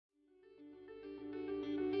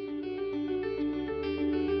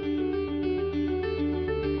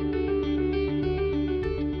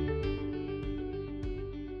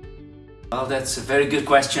Well, that's a very good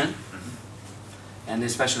question. And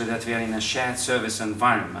especially that we are in a shared service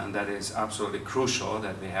environment, that is absolutely crucial,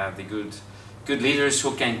 that we have the good leaders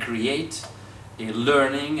who can create a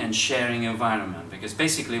learning and sharing environment. Because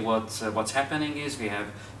basically what's happening is we have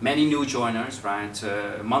many new joiners, right,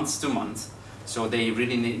 month to month. So they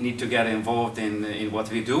really need to get involved in what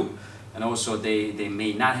we do. And also they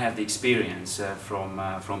may not have the experience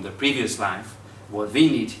from the previous life, what we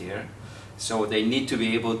need here. So they need to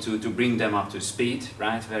be able to bring them up to speed,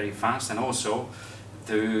 right, very fast, and also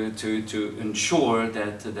to ensure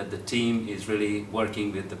that the team is really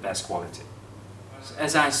working with the best quality.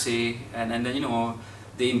 As I see, and you know,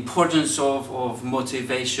 the importance of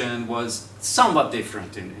motivation was somewhat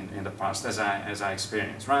different in the past, as I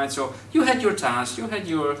experienced, right? So you had your tasks, you had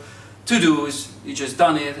your to-dos, you just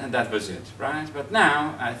done it, and that was it, right? But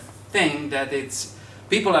now I think that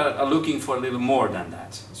people are looking for a little more than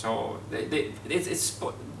that. So it's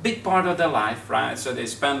a big part of their life, right? So they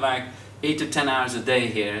spend like 8 to 10 hours a day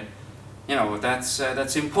here. You know,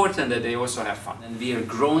 that's important that they also have fun. And we are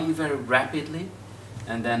growing very rapidly.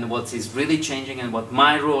 And then what is really changing, and what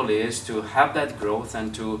my role is, to have that growth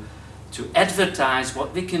and to advertise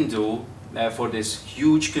what we can do for this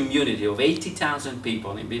huge community of 80,000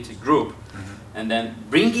 people in BT Group, and then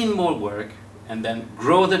bring in more work, and then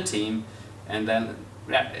grow the team, and then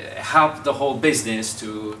help the whole business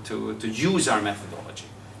to use our methodology.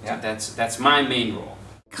 Yeah. So that's my main role.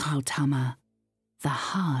 Krauthammer, the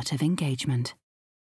heart of engagement.